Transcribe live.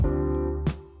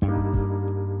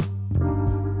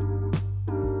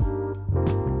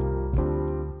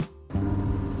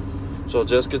So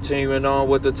just continuing on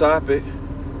with the topic,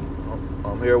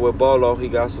 I'm here with Bolo. He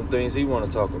got some things he want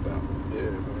to talk about.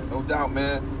 Yeah, man. No doubt,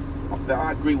 man.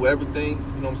 I agree with everything.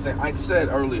 You know what I'm saying? Ike said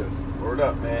earlier, word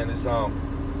up, man. It's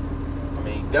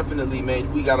definitely,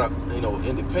 man, we gotta,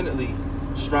 independently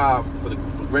strive for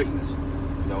greatness.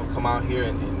 Come out here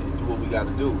and do what we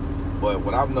gotta do. But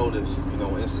what I've noticed,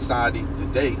 in society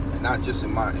today, and not just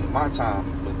in my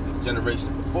time, but the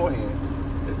generations beforehand,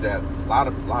 is that a lot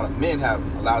of men have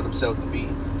allowed themselves to be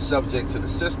subject to the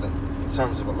system in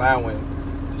terms of allowing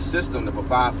the system to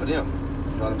provide for them.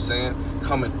 You know what I'm saying?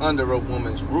 Coming under a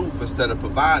woman's roof instead of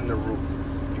providing the roof.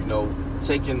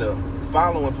 Taking the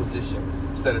following position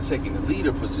instead of taking the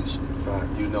leader position. Right.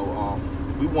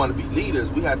 If we want to be leaders,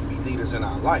 we have to be leaders in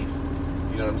our life.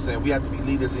 You know what I'm saying? We have to be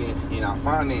leaders in our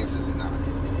finances, in our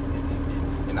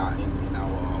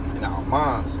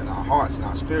minds, in our hearts, in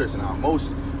our spirits, in our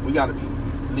emotions. We got to be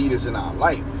leaders in our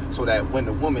life, so that when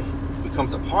the woman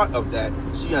becomes a part of that,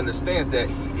 she understands that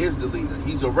he is the leader.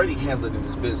 He's already handling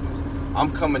his business.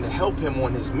 I'm coming to help him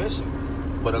on his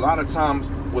mission. But a lot of times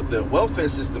what the welfare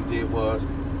system did was,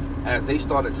 as they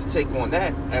started to take on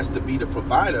that as to be the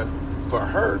provider for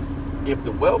her, if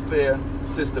the welfare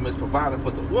system is providing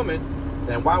for the woman,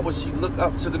 then why would she look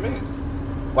up to the man?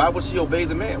 Why would she obey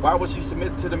the man? Why would she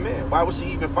submit to the man? Why would she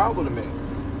even follow the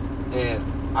man?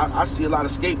 And I see a lot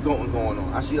of scapegoating going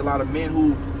on. I see a lot of men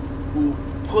who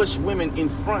push women in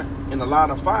front in a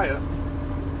lot of fire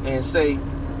and say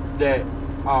that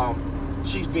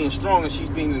she's being strong and she's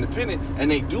being independent, and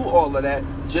they do all of that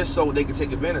just so they can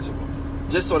take advantage of her,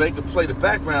 just so they could play the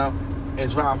background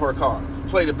and drive her car,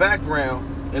 play the background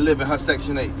and live in her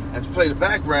Section 8, and play the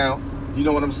background, you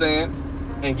know what I'm saying,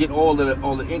 and get all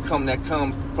the income that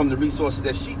comes from the resources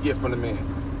that she get from the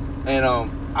man. And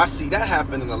I see that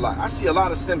happening a lot. I see a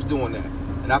lot of simps doing that,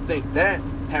 and I think that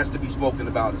has to be spoken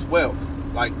about as well.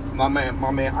 Like my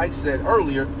man Ike said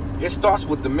earlier, it starts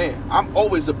with the man. I'm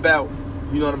always about,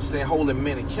 you know what I'm saying, holding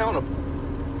men accountable.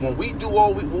 When we do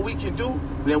what we can do,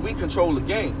 then we control the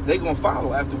game. They gonna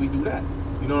follow after we do that.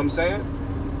 You know what I'm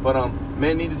saying? But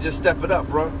men need to just step it up,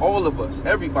 bro. All of us,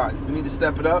 everybody, we need to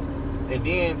step it up, and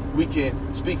then we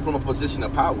can speak from a position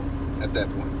of power at that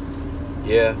point.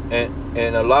 Yeah,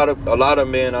 and a lot of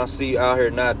men I see out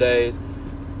here nowadays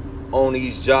on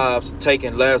these jobs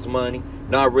taking less money,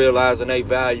 not realizing they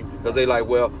value, because they like,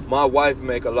 well, my wife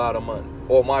make a lot of money,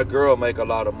 or my girl make a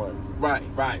lot of money. Right.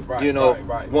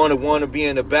 Want to be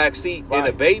in the back seat, right,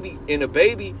 in the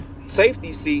baby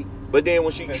safety seat, but then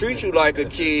when she treats you like a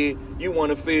kid, you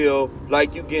want to feel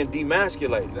like you getting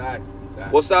demasculated. Exactly.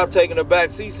 Well, stop taking the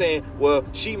back seat saying, well,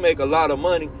 she make a lot of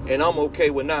money and I'm okay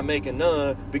with not making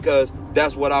none because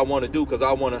that's what I want to do, because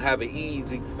I want to have it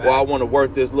easy, or I want to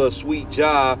work this little sweet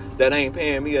job that ain't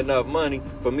paying me enough money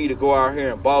for me to go out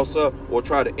here and boss up or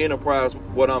try to enterprise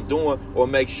what I'm doing, or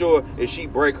make sure if she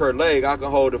break her leg, I can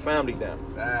hold the family down.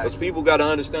 Because people got to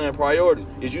understand priorities.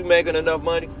 Is you making enough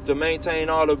money to maintain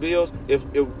all the bills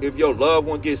if your loved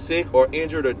one gets sick or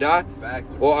injured or die?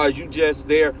 Or are you just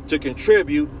there to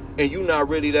contribute and you not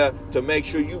really there to make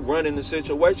sure you run in the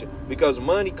situation? Because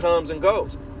money comes and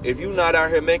goes. If you're not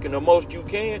out here making the most you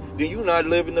can, then you're not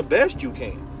living the best you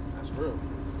can. That's real.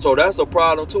 So that's a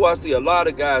problem too. I see a lot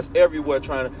of guys everywhere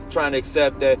trying to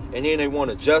accept that, and then they want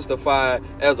to justify it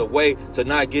as a way to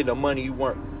not get the money you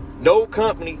want. No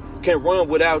company can run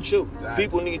without you. Exactly.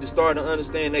 People need to start to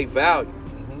understand their value.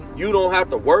 You don't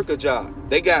have to work a job.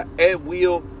 They got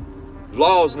at-will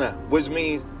laws now, which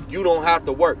means you don't have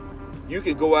to work. You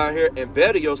can go out here and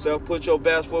better yourself, put your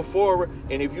best foot forward,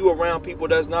 and if you're around people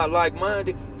that's not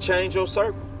like-minded, change your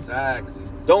circle. Exactly.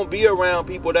 Don't be around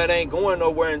people that ain't going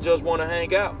nowhere and just want to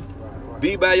hang out. Right.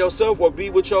 Be by yourself or be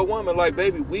with your woman. Like,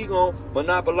 baby, we gonna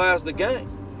monopolize the game.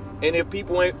 And if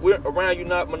people ain't around you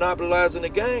not monopolizing the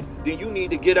game, then you need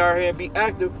to get out here and be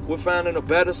active with finding a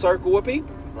better circle of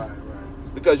people. Right.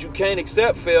 Because you can't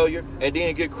accept failure and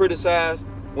then get criticized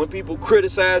when people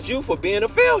criticize you for being a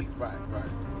failure. Right.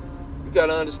 You got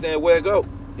to understand where it go.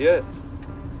 Yeah.